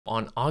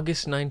On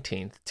August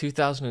 19th,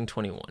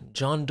 2021,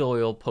 John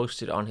Doyle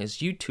posted on his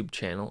YouTube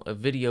channel a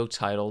video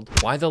titled,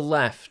 "Why the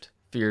Left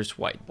Fears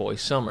White Boy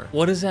Summer."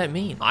 What does that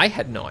mean? I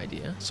had no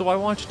idea, so I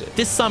watched it.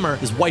 This summer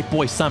is white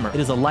boy summer. It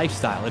is a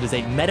lifestyle. It is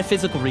a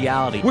metaphysical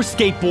reality. We're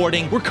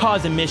skateboarding, we're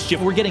causing mischief,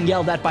 we're getting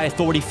yelled at by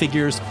authority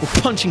figures,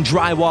 we're punching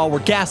drywall, we're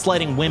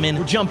gaslighting women,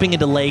 we're jumping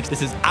into lakes.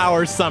 This is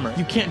our summer.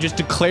 You can't just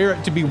declare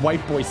it to be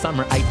white boy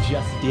summer. I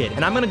just did.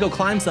 And I'm gonna go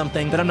climb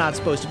something that I'm not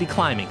supposed to be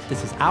climbing.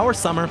 This is our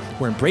summer.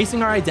 We're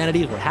embracing our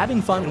identity, we're having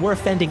fun, and we're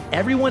offending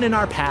everyone in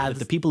our paths.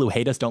 The people who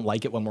hate us don't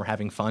like it when we're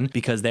having fun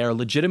because they are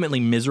legitimately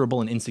miserable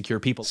and insecure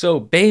people.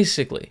 So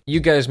basically, you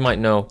guys might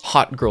know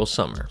hot girl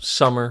summer.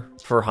 Summer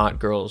for hot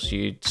girls.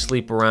 You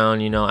sleep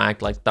around, you know,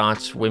 act like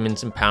thoughts,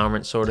 women's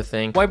empowerment sort of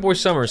thing. White boy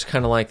summer is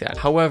kind of like that.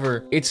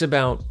 However, it's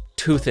about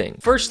two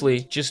things.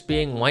 Firstly, just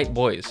being white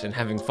boys and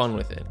having fun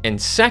with it.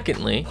 And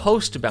secondly,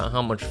 post about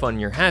how much fun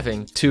you're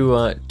having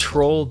to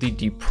troll the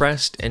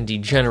depressed and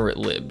degenerate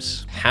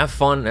libs. Have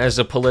fun as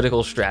a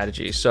political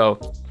strategy.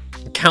 So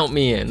count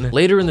me in.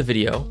 Later in the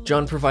video,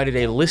 John provided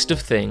a list of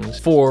things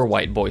for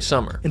white boy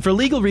summer. And for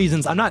legal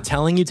reasons, I'm not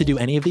telling you to do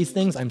any of these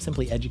things. I'm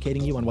simply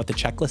educating you on what the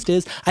checklist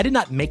is. I did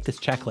not make this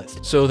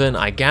checklist. So then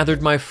I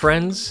gathered my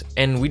friends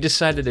and we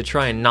decided to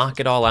try and knock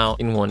it all out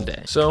in one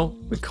day. So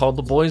we called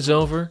the boys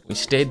over, we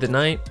stayed the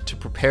night to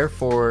prepare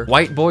for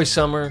white boy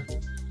summer,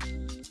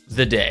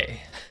 the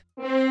day.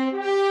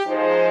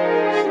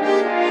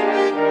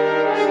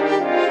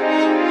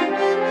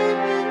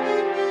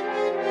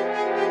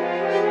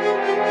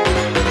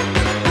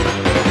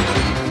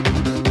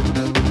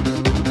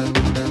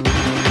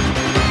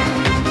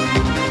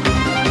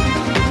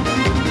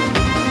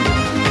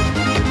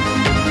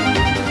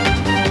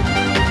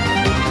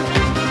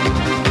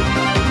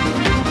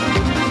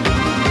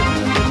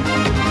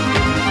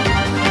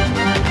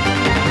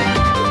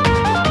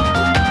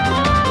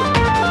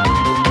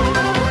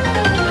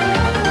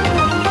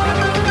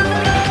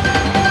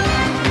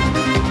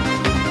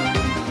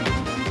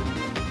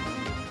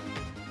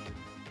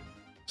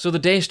 So the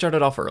day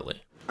started off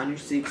early. On your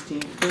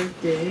 16th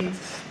birthday.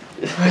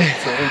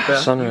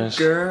 Sunrise.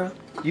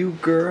 You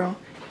girl,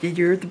 yeah,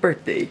 you're the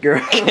birthday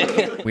girl.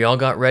 We all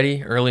got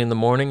ready early in the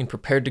morning and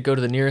prepared to go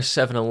to the nearest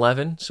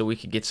 7-Eleven so we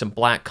could get some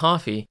black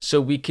coffee so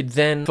we could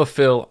then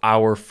fulfill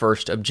our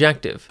first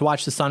objective. To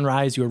watch the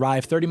sunrise, you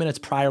arrive 30 minutes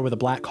prior with a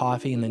black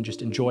coffee and then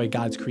just enjoy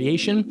God's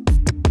creation.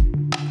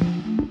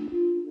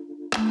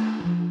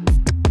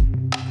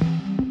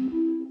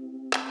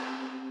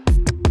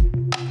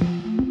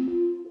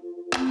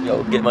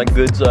 Yo, get my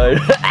good side.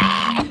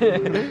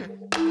 Hey,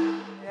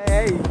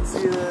 you can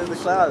see the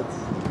clouds.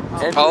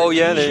 Oh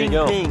yeah, there you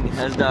go. King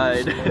has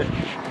died.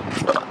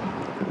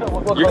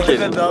 You're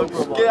kidding.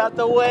 Get out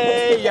the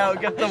way, yo,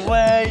 get the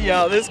way,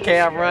 yo. This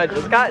camera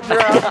just got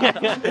dropped.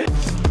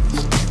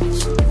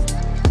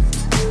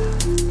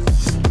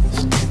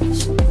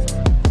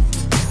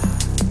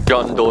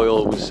 John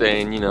Doyle was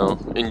saying, you know,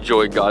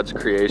 enjoy God's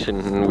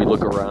creation, and we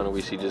look around and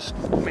we see just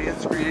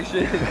Man's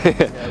creation.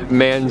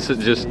 man's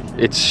just,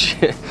 it's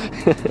shit.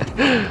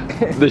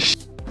 The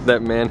shit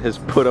that man has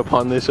put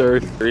upon this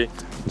earth. 3,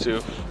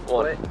 2,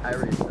 1. Wait, I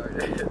already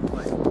started. I'm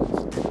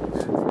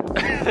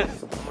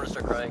gonna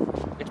start crying.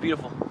 It's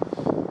beautiful.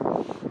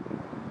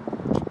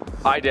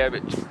 Eye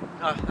damage.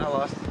 I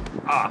lost.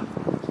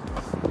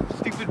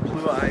 Stupid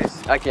blue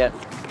eyes. I can't.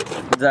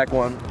 Zach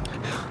won.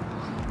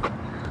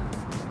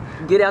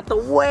 Get out the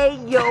way,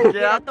 yo!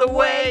 Get out the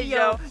way,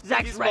 yo!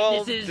 Zach's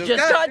right, this is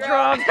just cut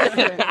drunk!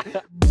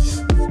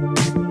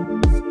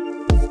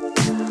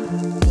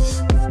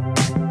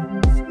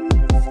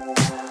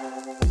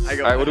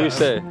 Alright, what do we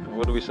say?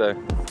 What do we say?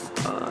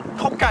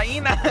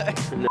 Cocaine!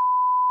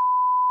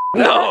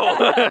 No!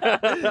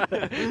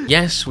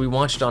 Yes, we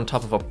watched on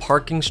top of a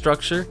parking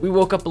structure. We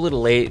woke up a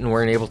little late and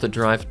weren't able to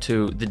drive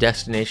to the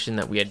destination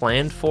that we had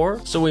planned for,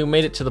 so we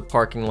made it to the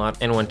parking lot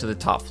and went to the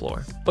top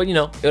floor. But you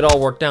know, it all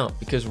worked out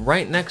because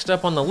right next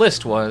up on the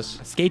list was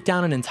Skate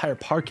down an entire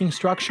parking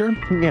structure.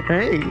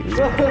 Hey!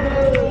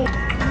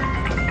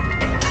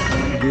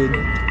 Good.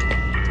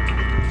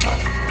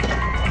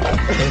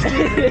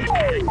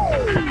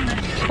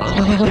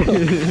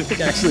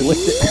 Actually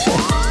licked it.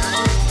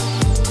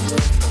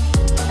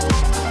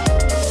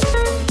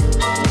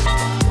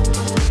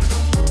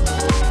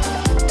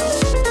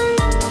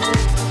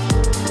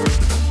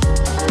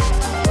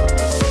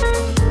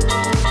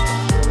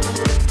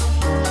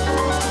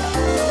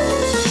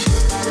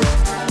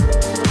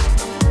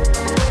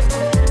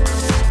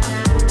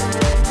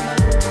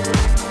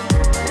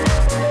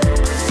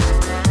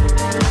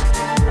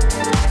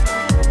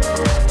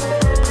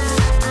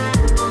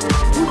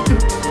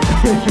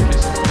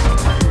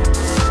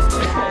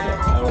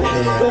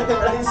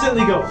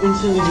 Instantly go.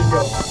 Instantly just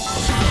go.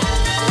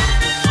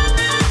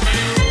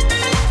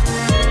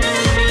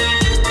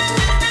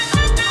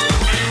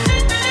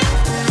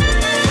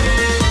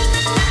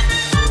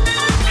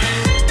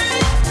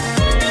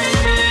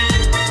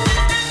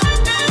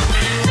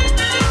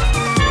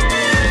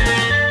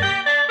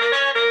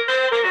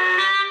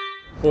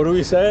 What are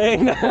we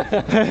saying?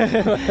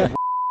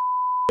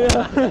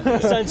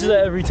 Censor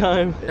that every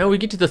time. Now we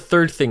get to the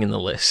third thing in the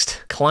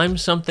list. Climb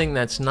something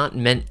that's not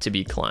meant to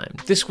be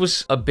climbed. This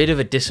was a bit of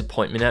a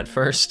disappointment at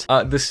first.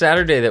 The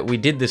Saturday that we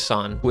did this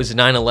on was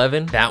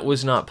 9/11. That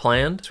was not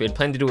planned. So we had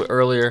planned to do it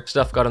earlier.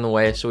 Stuff got in the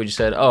way, so we just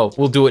said, oh,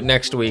 we'll do it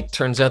next week.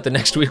 Turns out the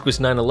next week was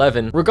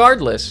 9/11.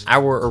 Regardless,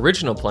 our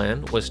original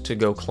plan was to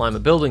go climb a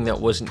building that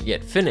wasn't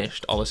yet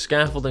finished. All the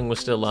scaffolding was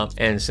still up,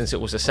 and since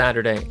it was a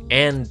Saturday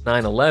and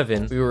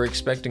 9/11, we were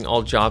expecting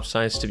all job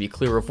sites to be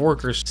clear of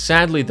workers.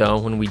 Sadly though,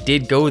 when we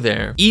did go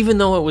there, even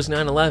though it was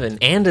 9/11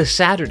 and a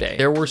Saturday,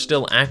 there were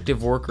still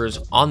active workers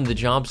on the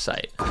job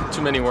site.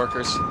 Too many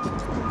workers.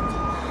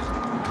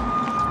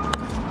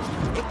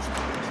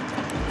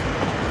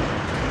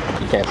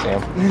 You can't see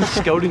them.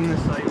 Scouting the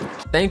site.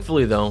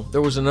 Thankfully though,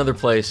 there was another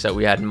place that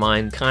we had in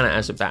mind kind of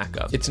as a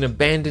backup. It's an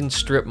abandoned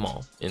strip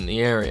mall in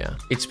the area.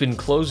 It's been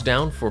closed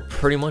down for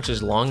pretty much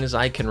as long as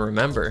I can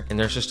remember, and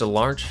there's just a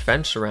large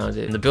fence around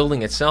it, and the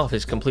building itself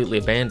is completely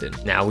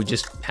abandoned. Now we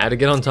just had to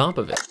get on top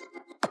of it.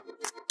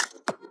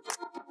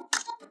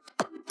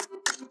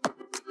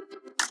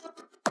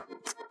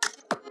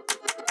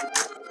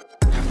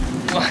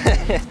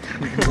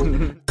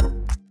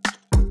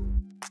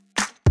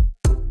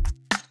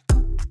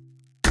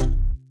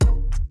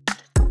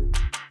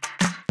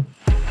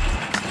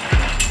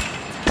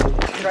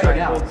 Right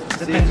now,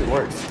 the pins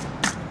works.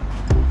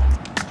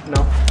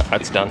 No.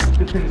 That's done.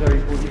 The pins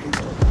already pulled.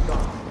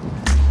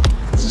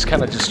 This is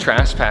kind of just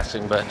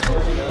trespassing, but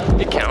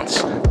it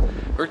counts.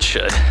 Or it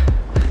should.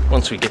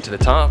 Once we get to the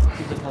top.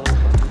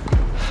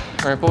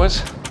 All right,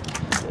 boys?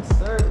 Yes,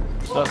 sir.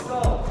 Let's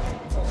go.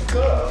 Let's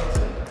go.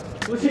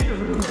 Look at the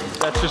room.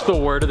 That's just the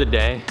word of the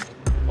day.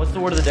 What's the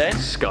word of the day?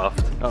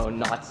 Scuffed. Oh,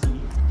 Nazi.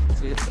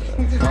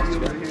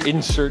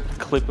 Insert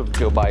clip of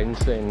Joe Biden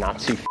saying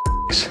Nazi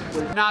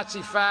Nazi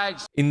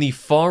fags. In the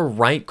far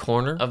right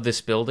corner of this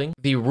building,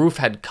 the roof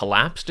had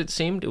collapsed, it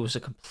seemed. It was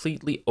a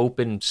completely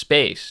open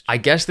space. I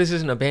guess this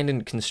is an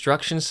abandoned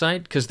construction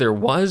site because there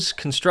was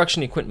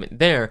construction equipment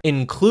there,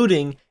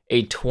 including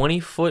a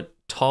 20-foot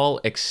tall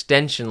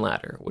extension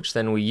ladder, which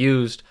then we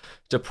used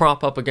to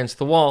prop up against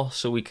the wall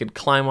so we could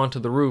climb onto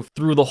the roof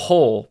through the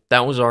hole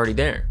that was already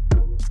there.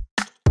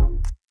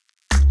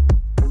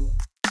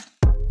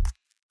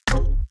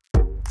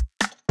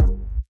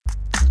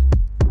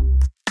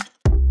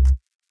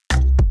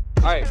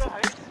 Alright,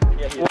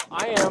 well,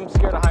 I am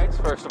scared of heights,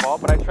 first of all,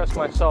 but I trust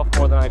myself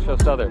more than I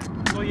trust others.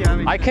 Well,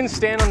 yeah, I can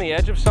stand on the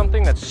edge of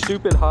something that's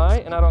stupid high,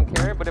 and I don't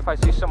care, but if I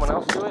see someone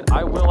else do it,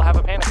 I will have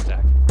a panic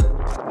attack.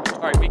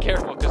 Alright, be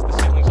careful, because the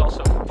ceiling's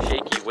also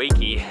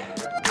shaky-wakey.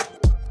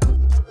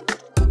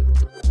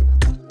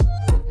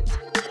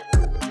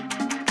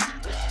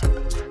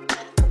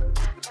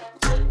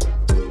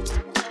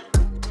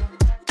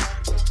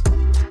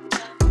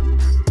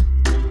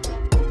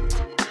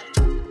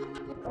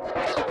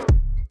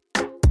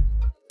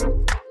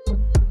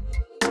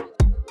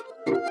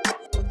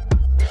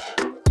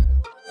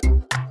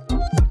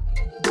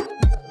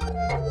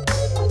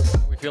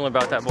 Feeling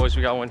about that, boys?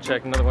 We got one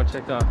checked, another one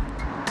checked off.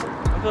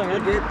 I'm feeling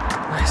good.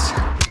 Nice.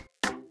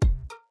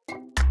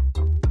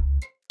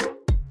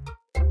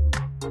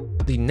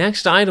 The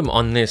next item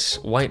on this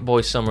White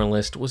Boy Summer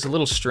list was a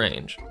little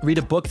strange. Read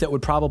a book that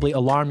would probably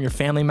alarm your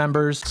family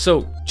members.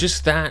 So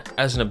just that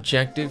as an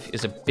objective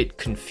is a bit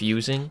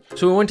confusing.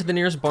 So we went to the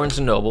nearest Barnes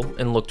 & Noble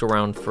and looked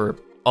around for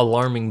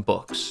alarming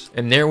books.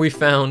 And there we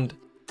found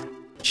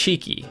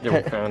Cheeky.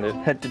 Yeah, we found it.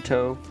 Head to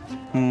toe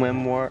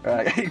memoir.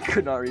 I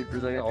could not read for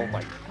a second. Oh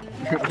my.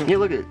 Yeah,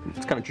 look at it.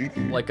 It's kind of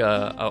cheeky. Like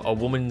a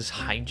woman's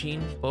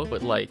hygiene book,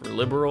 but like for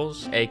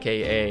liberals,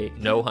 aka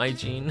no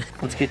hygiene.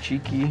 Let's get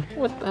cheeky.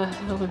 What the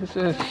hell is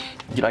this?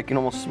 Dude, I can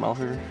almost smell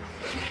her.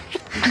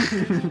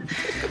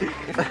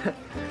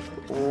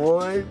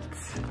 What?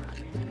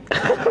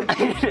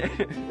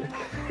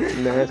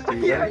 Nasty.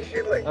 Yeah, I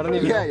should like. I don't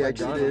even know if I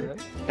actually got did. it.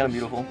 Kind of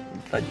beautiful.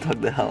 I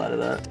tugged the hell out of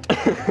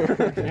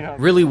that. Yeah.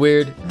 Really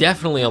weird,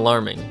 definitely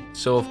alarming.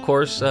 So of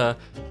course, I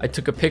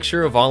took a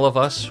picture of all of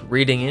us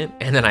reading it,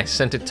 and then I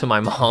sent it to my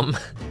mom.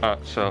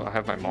 So I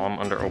have my mom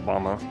under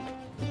Obama.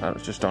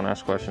 Just don't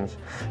ask questions.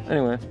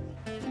 Anyway.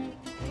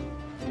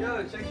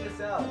 Yo, check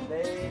this out.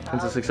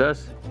 It's a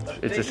success.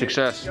 It's a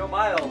success. Yo,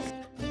 Miles.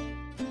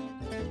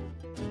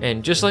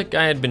 And just like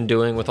I had been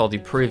doing with all the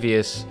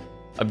previous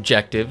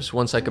objectives,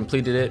 once I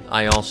completed it,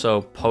 I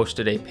also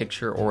posted a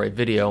picture or a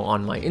video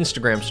on my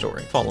Instagram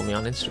story. Follow me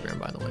on Instagram,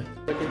 by the way.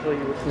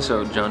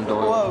 So John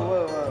Doyle,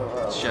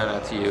 Whoa. shout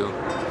out to you.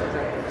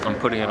 I'm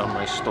putting it on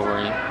my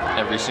story,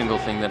 every single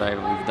thing that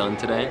we've done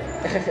today,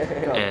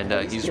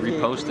 and he's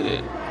reposted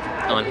it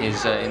on his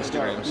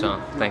Instagram,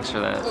 so thanks for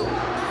that. No,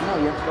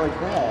 you have to go like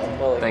that.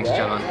 Well, like Thanks, that?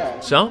 John. Yeah.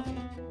 So,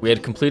 we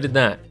had completed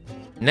that.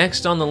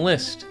 Next on the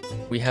list,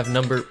 we have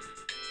number...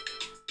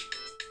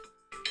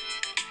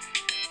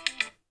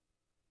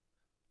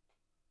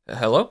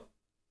 Hello?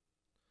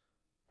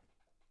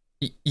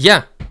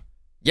 Yeah.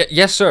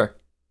 Yes, sir.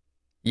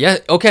 Yeah,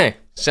 okay.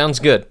 Sounds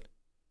good.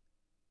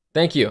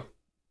 Thank you.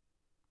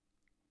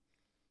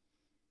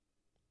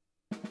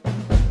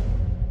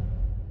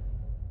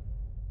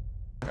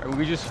 Are we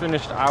we just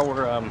finished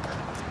our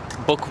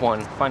book one,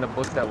 find a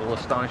book that will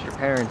astonish your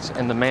parents,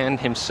 and the man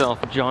himself,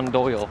 John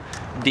Doyle,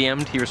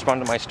 DM'd, he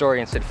responded to my story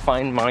and said,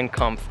 find Mein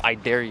Kampf, I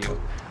dare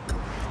you.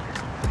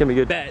 It's gonna be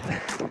good. Bet.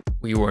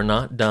 We were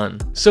not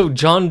done. So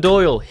John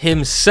Doyle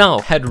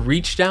himself had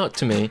reached out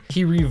to me.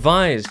 He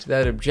revised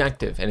that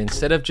objective, and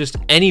instead of just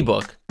any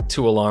book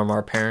to alarm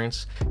our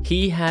parents,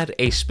 he had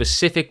a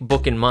specific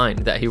book in mind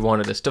that he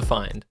wanted us to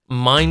find.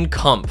 Mein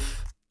Kampf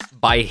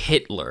by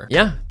Hitler.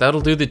 Yeah,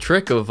 that'll do the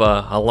trick of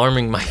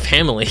alarming my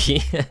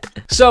family.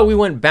 So we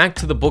went back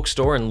to the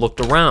bookstore and looked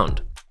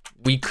around.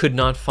 We could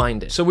not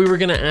find it. So we were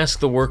gonna ask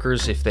the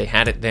workers if they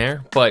had it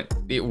there, but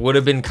it would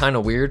have been kind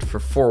of weird for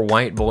 4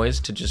 white boys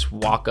to just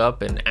walk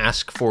up and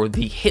ask for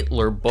the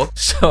Hitler book.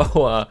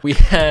 So we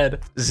had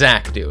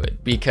Zach do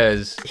it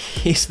because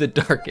he's the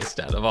darkest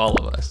out of all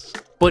of us.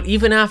 But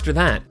even after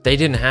that, they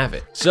didn't have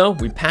it. So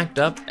we packed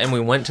up and we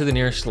went to the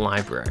nearest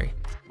library.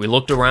 We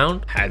looked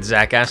around, had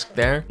Zach ask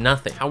there,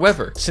 nothing.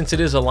 However, since it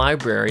is a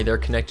library, they're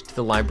connected to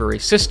the library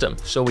system.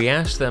 So we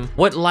asked them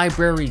what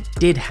library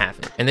did have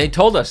it. And they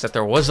told us that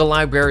there was a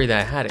library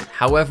that had it.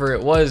 However,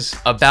 it was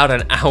about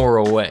an hour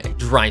away,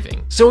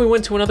 driving. So we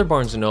went to another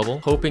Barnes & Noble,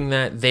 hoping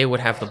that they would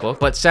have the book.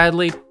 But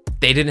sadly,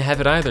 they didn't have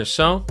it either.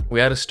 So we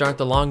had to start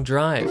the long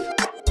drive.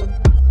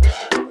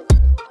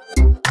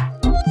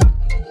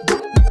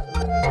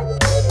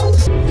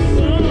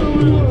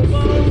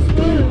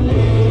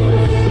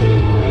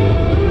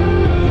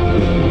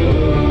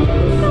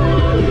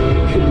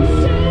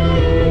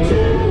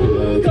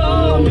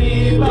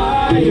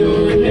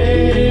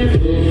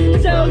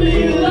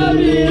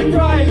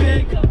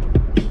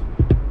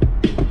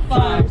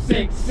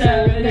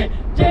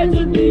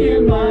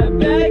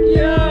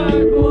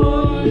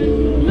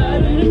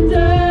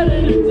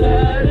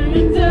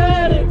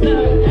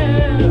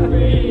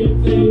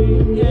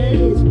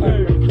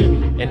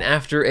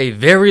 After a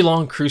very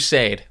long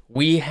crusade,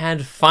 we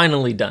had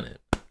finally done it.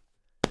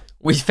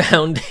 We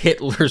found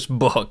Hitler's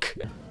book.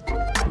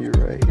 You're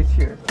right. It's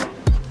here.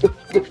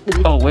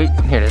 Oh, wait,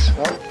 here it is.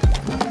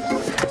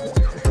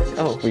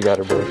 Oh. We got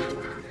her, boy.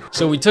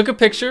 So we took a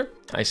picture,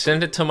 I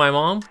sent it to my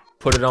mom,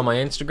 put it on my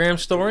Instagram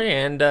story,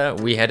 and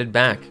we headed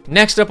back.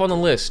 Next up on the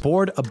list.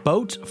 Board a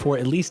boat for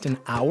at least an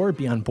hour.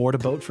 Be on board a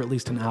boat for at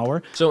least an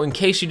hour. So in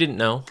case you didn't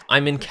know,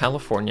 I'm in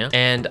California,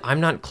 and I'm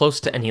not close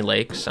to any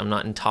lakes. I'm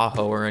not in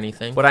Tahoe or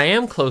anything. What I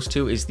am close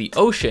to is the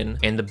ocean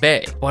and the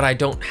bay, but I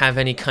don't have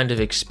any kind of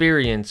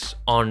experience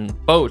on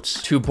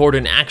boats to board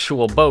an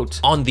actual boat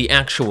on the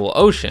actual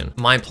ocean.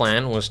 My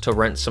plan was to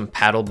rent some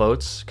paddle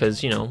boats,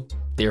 because, you know,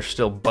 they're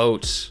still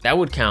boats. That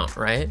would count,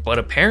 right? But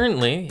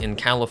apparently in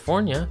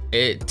California,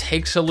 it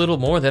takes a little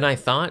more than I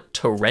thought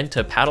to rent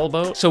a paddle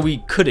boat, so we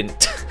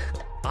couldn't.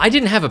 I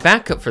didn't have a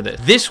backup for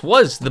this. This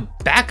was the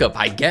backup,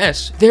 I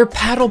guess. They're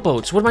paddle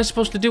boats. What am I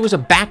supposed to do as a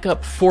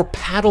backup for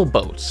paddle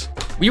boats?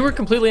 We were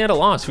completely at a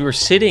loss. We were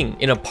sitting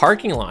in a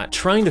parking lot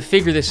trying to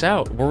figure this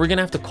out. Were we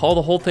gonna have to call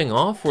the whole thing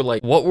off? We're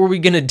like, what were we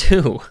gonna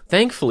do?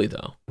 Thankfully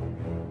though,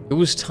 it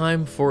was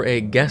time for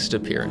a guest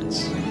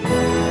appearance.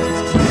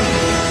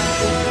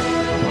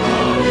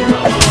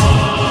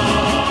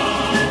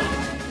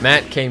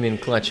 Matt came in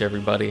clutch,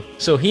 everybody.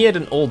 So he had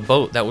an old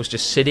boat that was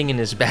just sitting in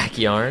his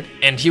backyard,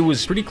 and he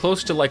was pretty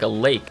close to like a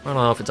lake. I don't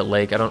know if it's a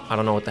lake. I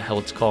don't know what the hell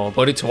it's called,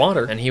 but it's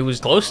water, and he was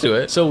close to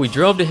it. So we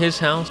drove to his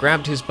house,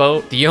 grabbed his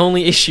boat. The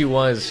only issue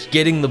was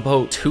getting the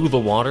boat to the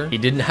water. He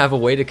didn't have a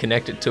way to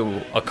connect it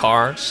to a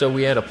car, so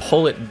we had to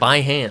pull it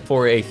by hand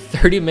for a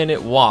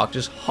 30-minute walk,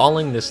 just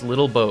hauling this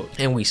little boat,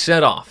 and we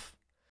set off.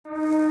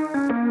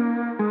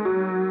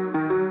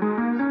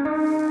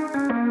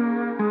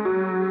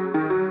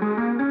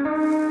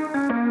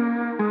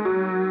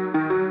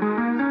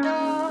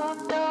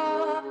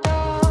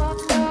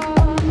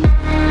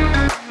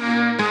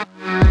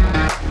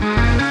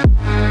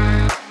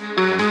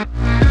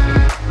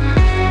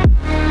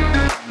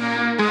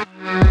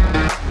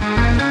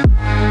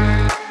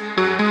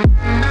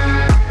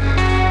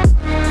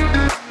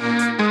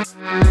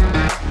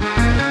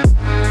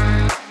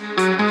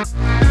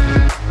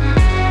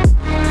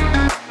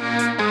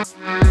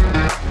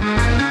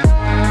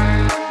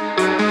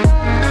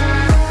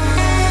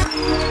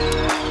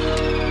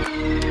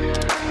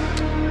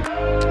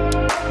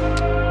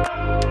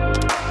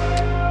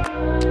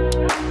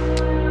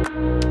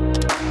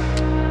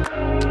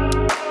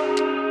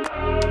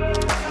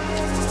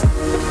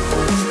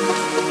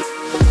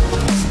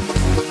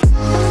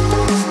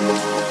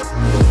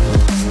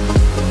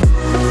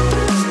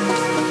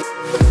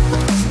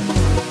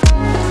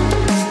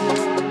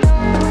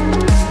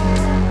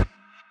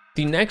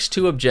 The next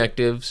two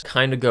objectives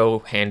kind of go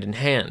hand in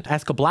hand.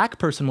 Ask a black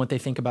person what they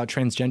think about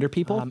transgender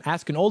people.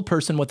 Ask an old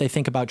person what they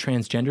think about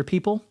transgender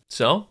people.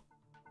 So,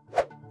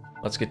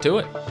 let's get to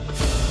it.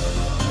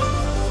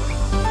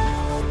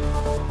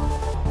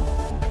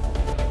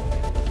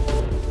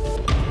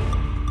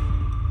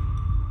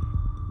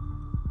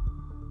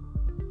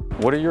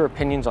 What are your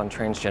opinions on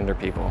transgender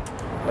people?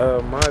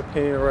 My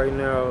opinion right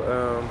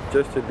now,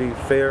 just to be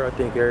fair, I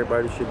think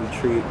everybody should be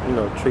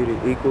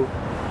treated equal.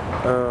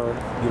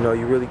 You know,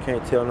 you really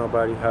can't tell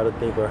nobody how to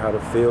think or how to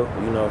feel,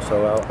 you know,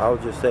 so I'll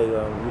just say, you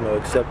know,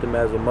 accept them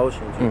as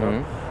emotions, you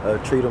know,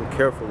 treat them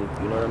carefully,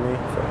 you know what I mean?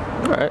 So,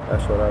 all right.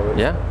 That's what I would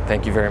say.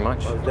 Thank you very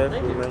much. Most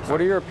definitely, man. What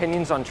are your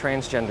opinions on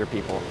transgender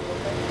people?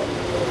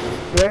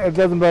 It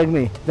doesn't bug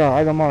me. No,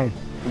 I don't mind.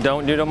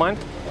 You don't mind?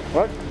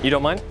 What? You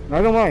don't mind?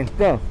 I don't mind.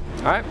 No.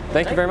 All right.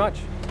 Thank you very much.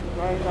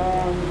 My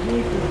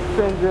niece is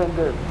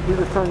transgender. She's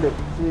a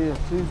transgender.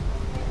 She's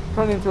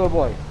turned into a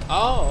boy.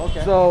 Oh,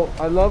 okay. So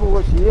I love her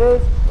what she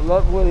is. I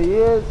love what he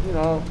is. You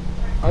know,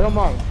 I don't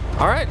mind.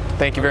 All right.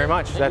 Thank you very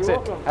much. That's it.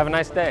 welcome. Have a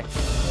nice day.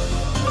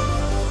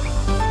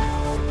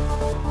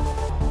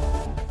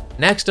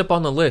 Next up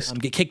on the list,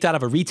 Get kicked out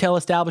of a retail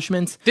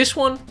establishment. this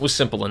one was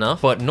simple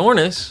enough, but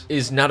Nornis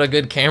is not a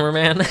good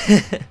cameraman,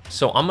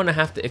 so I'm gonna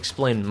have to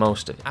explain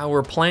most of it.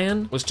 Our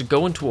plan was to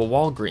go into a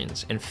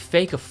Walgreens and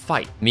fake a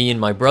fight. Me and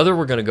my brother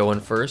were gonna go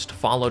in first,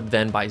 followed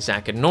then by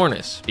Zach and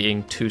Nornis,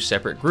 being two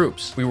separate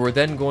groups. We were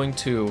then going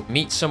to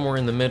meet somewhere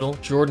in the middle.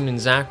 Jordan and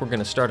Zach were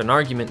gonna start an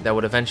argument that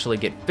would eventually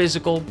get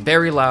physical,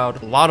 very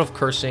loud, a lot of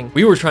cursing.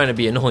 We were trying to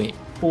be annoying.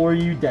 For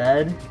you,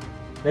 Dad.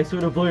 Next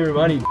one to blow your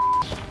money.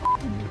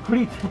 What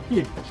are you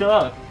doing? Shut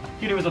up.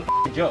 Dude, it was a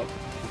joke.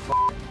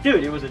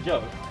 Dude, it was a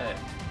joke. Hey.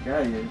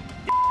 Yeah, dude.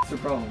 What's the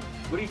problem?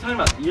 What are you talking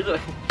about? You're the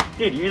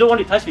dude, you're the one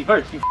who touched me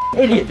first. You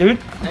idiot, dude.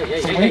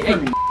 Hey.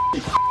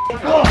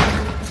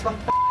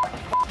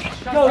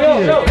 Yo,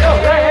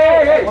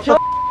 hey. Shut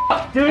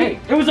up, dude. Hey.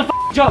 It was a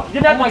joke. You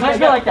didn't have to touch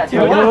me like that,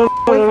 dude.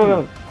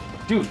 No.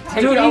 Dude,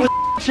 I was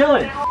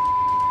chilling.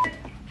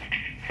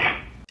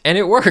 And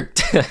it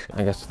worked.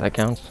 I guess that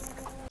counts.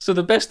 So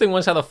the best thing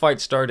was how the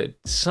fight started.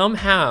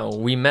 Somehow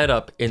we met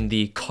up in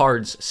the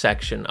cards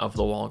section of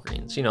the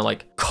Walgreens. You know,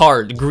 like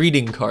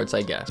greeting cards,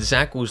 I guess.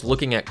 Zach was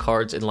looking at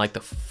cards in like the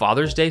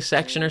Father's Day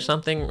section or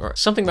something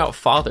about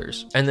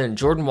fathers. And then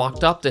Jordan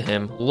walked up to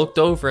him, looked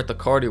over at the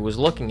card he was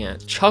looking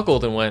at,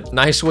 chuckled and went,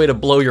 "Nice way to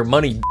blow your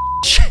money,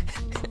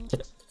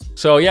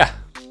 So yeah,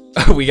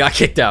 we got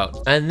kicked out.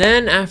 And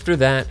then after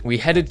that, we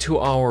headed to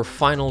our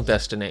final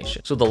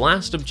destination. So the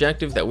last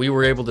objective that we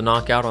were able to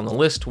knock out on the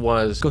list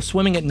was, Go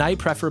swimming at night,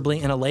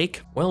 preferably in a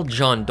lake. well,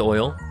 John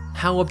Doyle,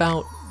 how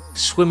about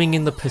swimming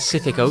in the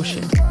Pacific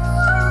Ocean?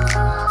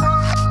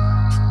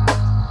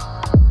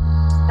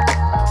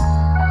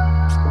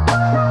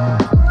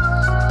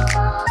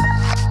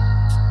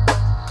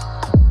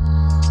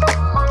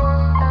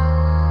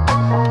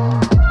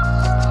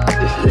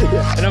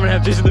 And I'm gonna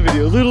have this in the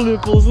video. Little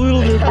nipples,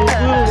 little nipples,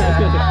 little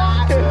nipples.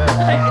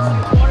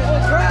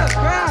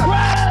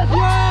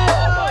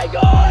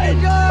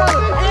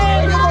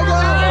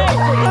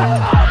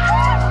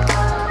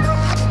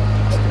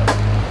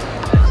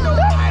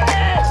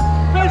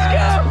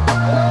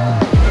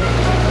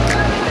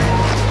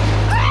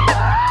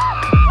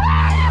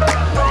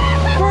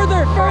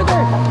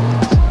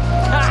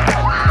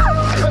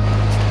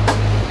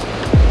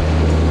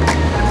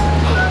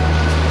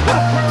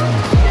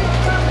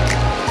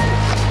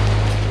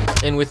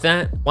 And with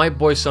that, White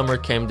Boy Summer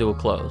came to a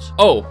close.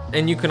 Oh,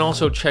 and you can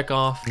also check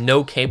off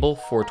no cable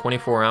for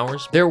 24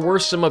 hours. There were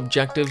some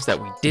objectives that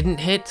we didn't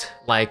hit,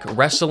 like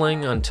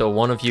wrestling until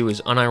one of you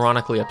is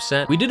unironically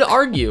upset. We did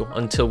argue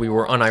until we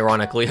were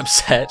unironically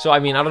upset. So I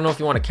mean, I don't know if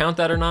you want to count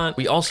that or not.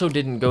 We also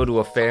didn't go to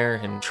a fair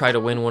and try to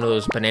win one of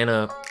those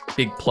banana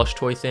big plush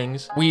toy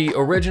things. We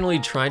originally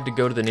tried to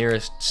go to the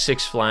nearest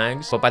Six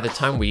Flags, but by the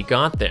time we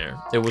got there,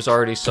 it was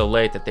already so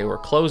late that they were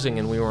closing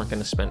and we weren't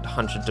going to spend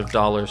hundreds of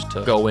dollars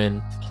to go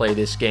in, play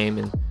this game,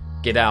 and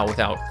get out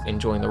without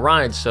enjoying the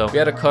ride. So we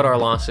had to cut our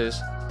losses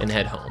and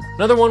head home.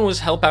 Another one was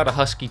help out a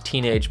husky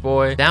teenage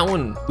boy. That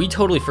one we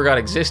totally forgot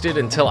existed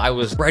until I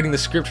was writing the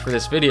script for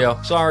this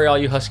video. Sorry, all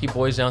you husky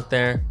boys out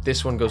there.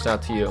 This one goes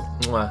out to you.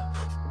 Mwah.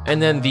 And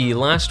then the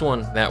last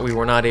one that we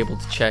were not able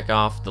to check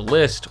off the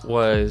list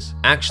was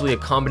actually a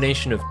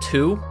combination of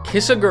two: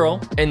 kiss a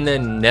girl and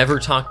then never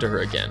talk to her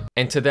again.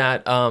 And to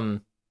that,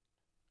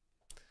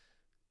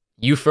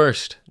 you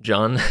first,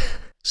 John.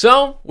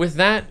 So with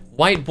that,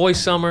 White Boy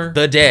Summer,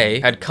 the day,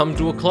 had come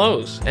to a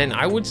close, and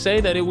I would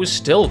say that it was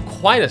still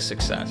quite a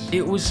success.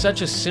 It was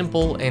such a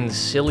simple and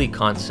silly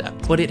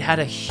concept, but it had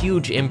a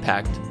huge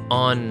impact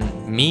on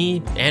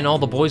me and all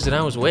the boys that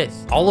I was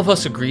with. All of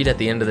us agreed at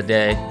the end of the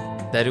day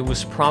that it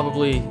was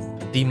probably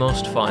the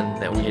most fun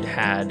that we had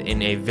had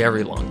in a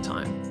very long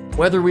time.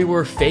 Whether we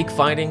were fake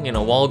fighting in a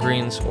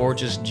Walgreens or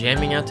just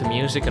jamming out to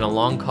music in a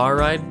long car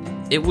ride,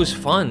 it was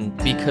fun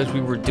because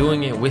we were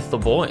doing it with the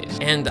boys.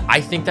 And I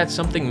think that's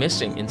something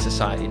missing in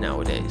society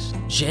nowadays.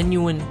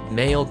 Genuine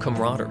male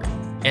camaraderie.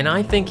 And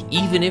I think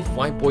even if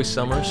White Boy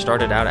Summer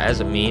started out as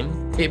a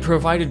meme, it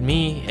provided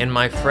me and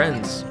my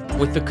friends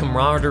with the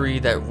camaraderie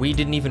that we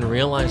didn't even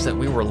realize that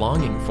we were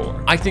longing for.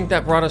 I think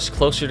that brought us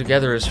closer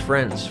together as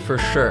friends, for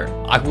sure.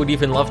 I would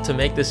even love to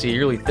make this a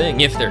yearly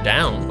thing if they're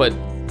down, but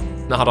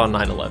not on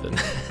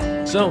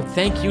 9/11. So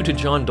thank you to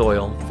John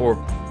Doyle for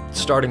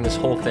starting this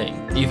whole thing,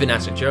 even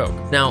as a joke.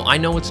 Now, I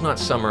know it's not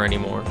summer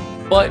anymore,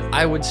 But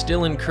I would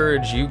still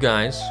encourage you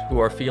guys who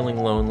are feeling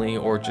lonely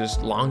or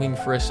just longing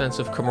for a sense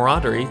of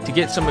camaraderie to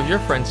get some of your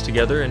friends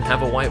together and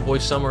have a white boy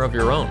summer of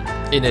your own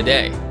in a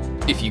day,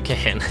 if you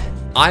can.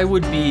 I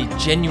would be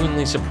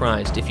genuinely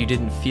surprised if you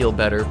didn't feel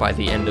better by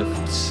the end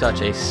of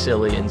such a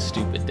silly and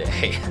stupid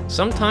day.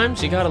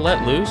 Sometimes you gotta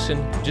let loose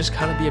and just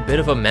gotta be a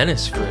bit of a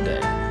menace for a day.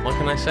 What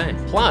can I say?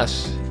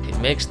 Plus, it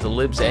makes the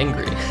libs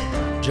angry.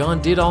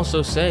 John did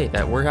also say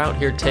that we're out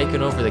here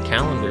taking over the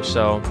calendar,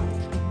 so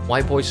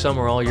white boy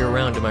summer all year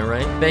round, am I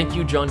right? Thank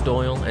you, John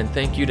Doyle, and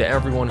thank you to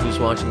everyone who's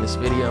watching this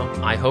video.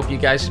 I hope you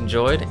guys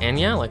enjoyed, and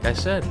yeah, like I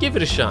said, give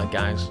it a shot,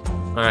 guys.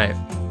 All right,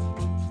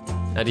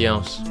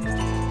 adios.